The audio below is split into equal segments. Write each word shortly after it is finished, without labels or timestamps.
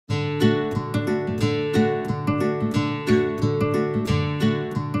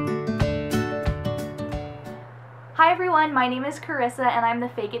my name is Carissa and I'm the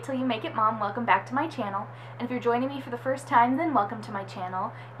Fake It Till You Make It Mom. Welcome back to my channel. And if you're joining me for the first time, then welcome to my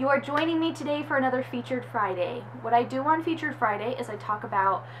channel. You are joining me today for another Featured Friday. What I do on Featured Friday is I talk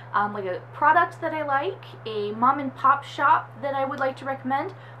about like a product that I like, a mom and pop shop that I would like to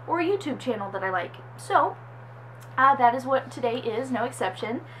recommend, or a YouTube channel that I like. So that is what today is, no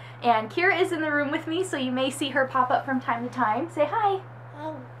exception. And Kira is in the room with me, so you may see her pop up from time to time. Say hi.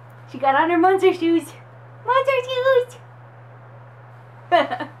 Hi. She got on her monster shoes. Monster shoes!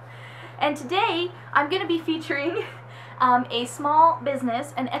 And today I'm going to be featuring a small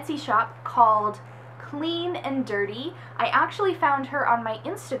business, an Etsy shop called CLN&DRTY. I actually found her on my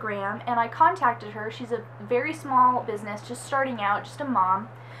Instagram and I contacted her. She's a very small business, just starting out, just a mom,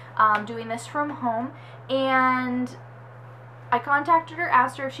 doing this from home. And I contacted her,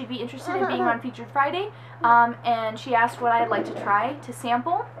 asked her if she'd be interested in being on Featured Friday, and she asked what I'd like to try to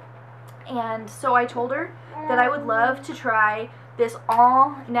sample. And so I told her that I would love to try this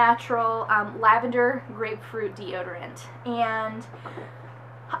all-natural lavender grapefruit deodorant. And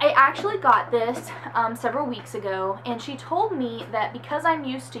I actually got this several weeks ago, and she told me that because I'm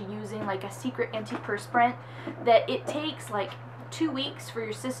used to using like a secret antiperspirant, that it takes like 2 weeks for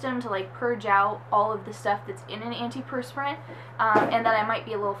your system to like purge out all of the stuff that's in an antiperspirant, and that I might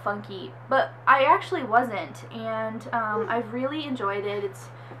be a little funky. But I actually wasn't, and I've really enjoyed it. It's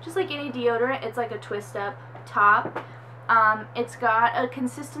just like any deodorant. It's like a twist up top. It's got a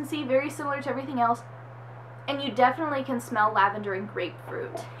consistency very similar to everything else, and you definitely can smell lavender and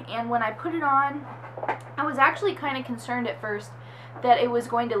grapefruit. And when I put it on, I was actually kind of concerned at first that it was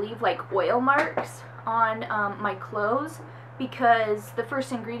going to leave like oil marks on my clothes, because the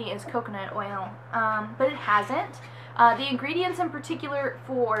first ingredient is coconut oil, but it hasn't. The ingredients in particular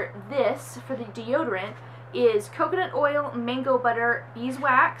for this, for the deodorant, is coconut oil, mango butter,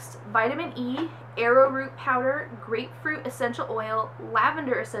 beeswax, vitamin E, arrowroot powder, grapefruit essential oil,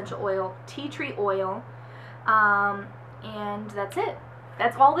 lavender essential oil, tea tree oil, and that's it.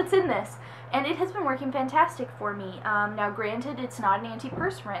 That's all that's in this. And it has been working fantastic for me. Now granted, it's not an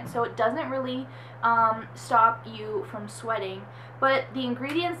antiperspirant, so it doesn't really stop you from sweating, but the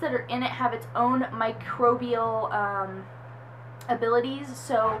ingredients that are in it have its own microbial abilities,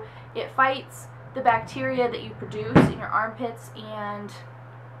 so it fights the bacteria that you produce in your armpits. And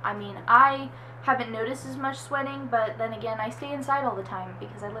I mean, I haven't noticed as much sweating, but then again, I stay inside all the time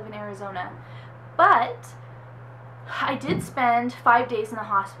because I live in Arizona. But I did spend 5 days in the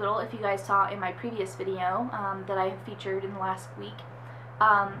hospital, if you guys saw in my previous video that I featured in the last week.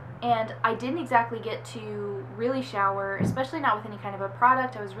 And I didn't exactly get to really shower, especially not with any kind of a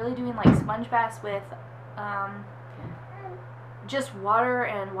product. I was really doing like sponge baths with just water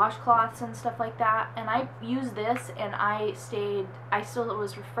and washcloths and stuff like that. And I used this and I still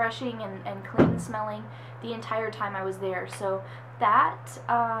was refreshing and clean smelling the entire time I was there. So that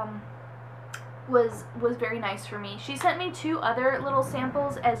was very nice for me. She sent me 2 other little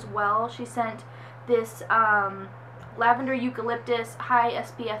samples as well. She sent this lavender eucalyptus high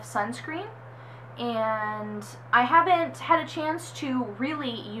SPF sunscreen, and I haven't had a chance to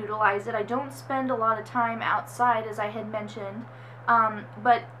really utilize it. I don't spend a lot of time outside, as I had mentioned,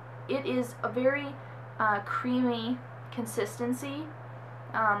 but it is a very creamy consistency.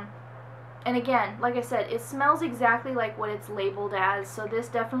 And again, like I said, it smells exactly like what it's labeled as, so this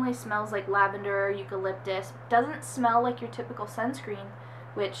definitely smells like lavender, eucalyptus. Doesn't smell like your typical sunscreen,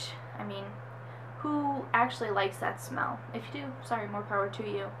 which, I mean, who actually likes that smell? If you do, sorry, more power to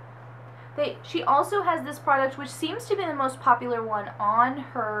you. She also has this product, which seems to be the most popular one on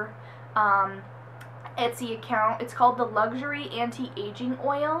her Etsy account. It's called the Luxury Anti-Aging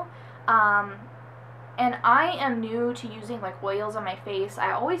Oil. And I am new to using like oils on my face.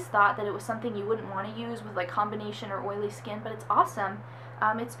 I always thought that it was something you wouldn't want to use with like combination or oily skin, but it's awesome.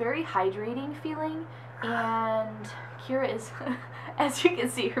 It's very hydrating feeling, and Kira is, as you can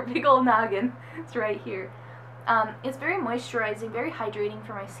see, her big old noggin is right here. It's very moisturizing, very hydrating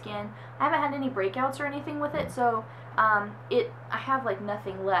for my skin. I haven't had any breakouts or anything with it, so I have like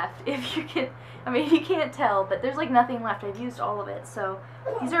nothing left. If you can, I mean, you can't tell, but there's like nothing left. I've used all of it, so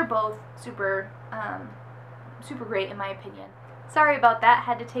these are both super great in my opinion. Sorry about that.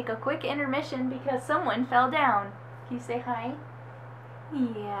 Had to take a quick intermission because someone fell down. Can you say hi?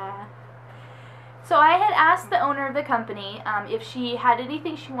 Yeah. So I had asked the owner of the company if she had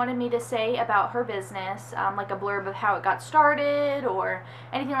anything she wanted me to say about her business, like a blurb of how it got started or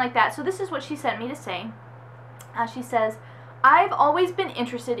anything like that. So this is what she sent me to say. She says, "I've always been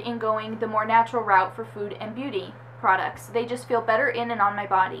interested in going the more natural route for food and beauty products. They just feel better in and on my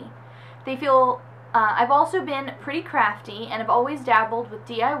body. They feel, I've also been pretty crafty and have always dabbled with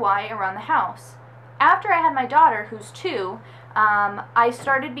DIY around the house. After I had my daughter, who's 2, I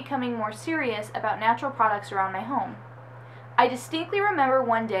started becoming more serious about natural products around my home. I distinctly remember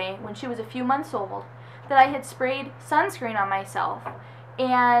one day when she was a few months old that I had sprayed sunscreen on myself,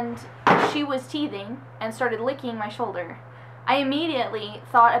 and she was teething and started licking my shoulder. I immediately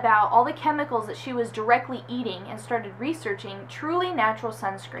thought about all the chemicals that she was directly eating and started researching truly natural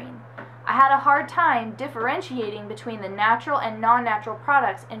sunscreen. I had a hard time differentiating between the natural and non-natural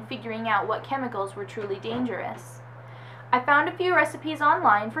products and figuring out what chemicals were truly dangerous. I found a few recipes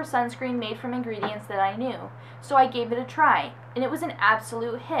online for sunscreen made from ingredients that I knew, so I gave it a try, and it was an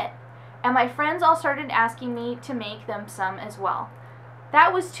absolute hit. And my friends all started asking me to make them some as well.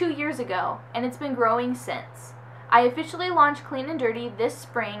 That was 2 years ago, and it's been growing since. I officially launched Clean and Dirty this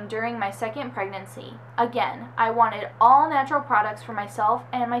spring during my 2nd pregnancy. Again, I wanted all natural products for myself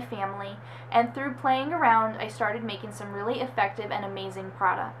and my family, and through playing around, I started making some really effective and amazing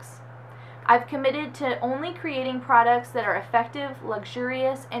products. I've committed to only creating products that are effective,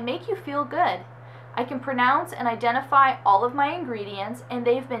 luxurious, and make you feel good. I can pronounce and identify all of my ingredients, and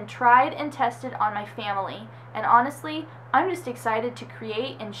they've been tried and tested on my family, and honestly, I'm just excited to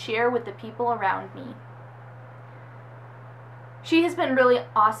create and share with the people around me. She has been really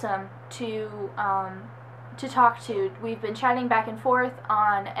awesome to talk to. We've been chatting back and forth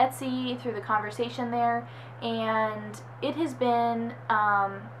on Etsy through the conversation there, and it has been,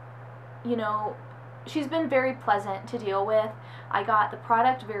 you know, she's been very pleasant to deal with. I got the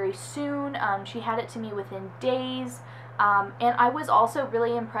product very soon. She had it to me within days, and I was also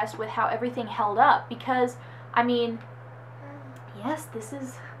really impressed with how everything held up because, I mean, yes, this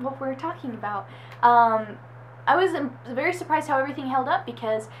is what we're talking about. I was very surprised how everything held up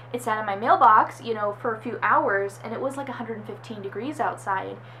because it sat in my mailbox, you know, for a few hours, and it was like 115 degrees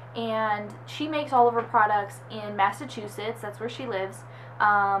outside. And she makes all of her products in Massachusetts. That's where she lives.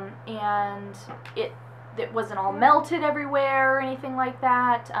 And it wasn't all melted everywhere or anything like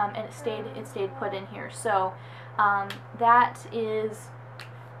that. And it stayed put in here. So that is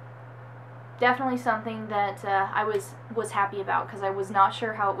definitely something that I was happy about because I was not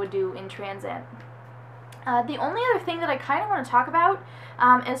sure how it would do in transit. The only other thing that I kind of want to talk about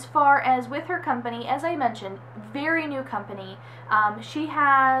as far as with her company, as I mentioned, very new company. She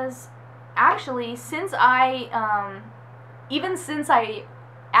has actually, since even since I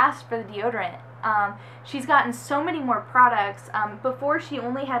asked for the deodorant, she's gotten so many more products. Before she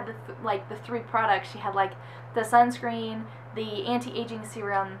only had the 3 products. She had like the sunscreen, the anti-aging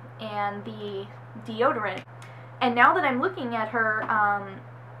serum, and the deodorant. And now that I'm looking at her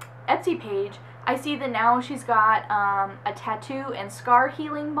Etsy page, I see that now she's got a tattoo and scar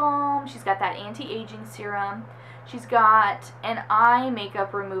healing balm. She's got that anti-aging serum. She's got an eye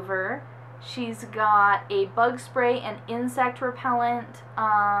makeup remover. She's got a bug spray and insect repellent.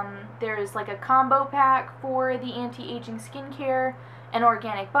 There's like a combo pack for the anti-aging skincare, an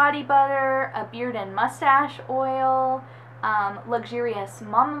organic body butter, a beard and mustache oil, luxurious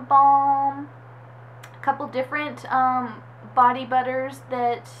mama balm, a couple different body butters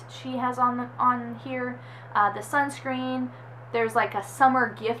that she has on here, the sunscreen. There's like a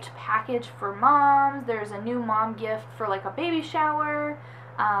summer gift package for moms. There's a new mom gift for like a baby shower.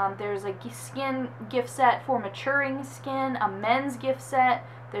 There's a skin gift set for maturing skin, a men's gift set.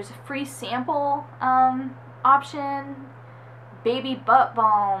 There's a free sample option, baby butt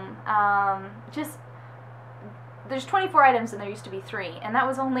balm. Just there's 24 items and there used to be 3, and that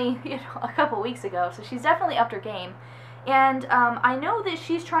was only, you know, a couple weeks ago. So she's definitely upped her game. And I know that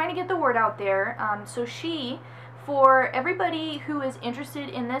she's trying to get the word out there, so for everybody who is interested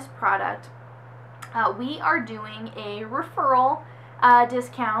in this product, we are doing a referral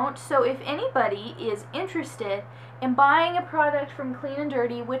discount. So if anybody is interested in buying a product from Clean and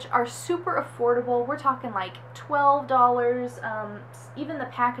Dirty, which are super affordable, we're talking like $12, even the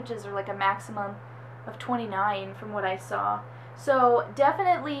packages are like a maximum of $29 from what I saw. So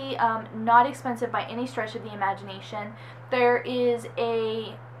definitely not expensive by any stretch of the imagination. There is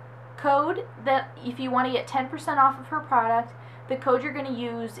a code that if you want to get 10% off of her product, the code you're going to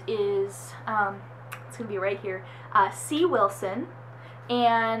use is, it's going to be right here, C. Wilson,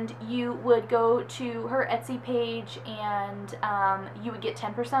 and you would go to her Etsy page and you would get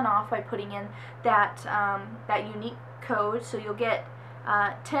 10% off by putting in that, that unique code. So you'll get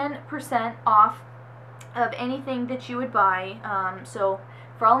 10% off of anything that you would buy. So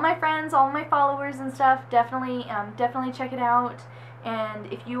for all of my friends, all of my followers and stuff, definitely check it out.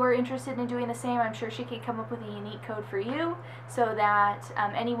 And if you are interested in doing the same, I'm sure she could come up with a unique code for you so that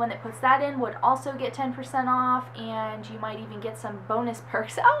anyone that puts that in would also get 10% off, and you might even get some bonus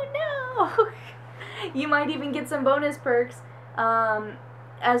perks. Oh no! You might even get some bonus perks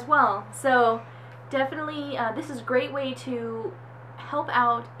as well. So definitely, this is a great way to help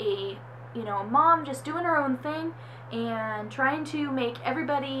out a mom just doing her own thing and trying to make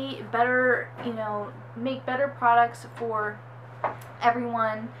everybody better, make better products for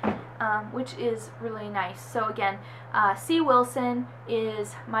everyone, which is really nice. So again, C. Wilson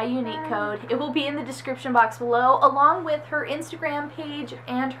is my unique code. It will be in the description box below, along with her Instagram page,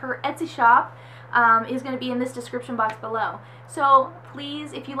 and her Etsy shop is going to be in this description box below. So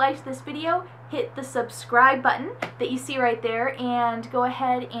please, if you liked this video, hit the subscribe button that you see right there, and go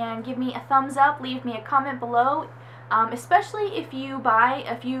ahead and give me a thumbs up, leave me a comment below. Especially if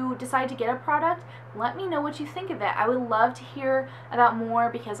you decide to get a product, let me know what you think of it. I would love to hear about more,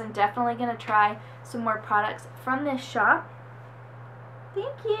 because I'm definitely going to try some more products from this shop.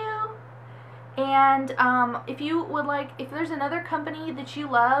 Thank you. And if there's another company that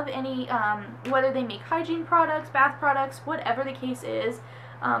you love, any whether they make hygiene products, bath products, whatever the case is,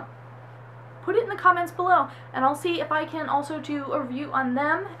 put it in the comments below, and I'll see if I can also do a review on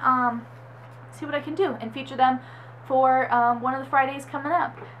them, see what I can do, and feature them for one of the Fridays coming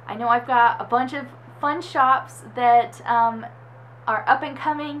up. I know I've got a bunch of fun shops that are up and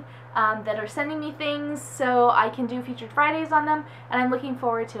coming, that are sending me things so I can do featured Fridays on them, and I'm looking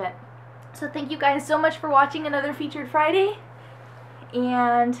forward to it. So thank you guys so much for watching another Featured Friday,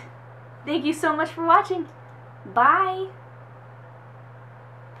 and thank you so much for watching. Bye!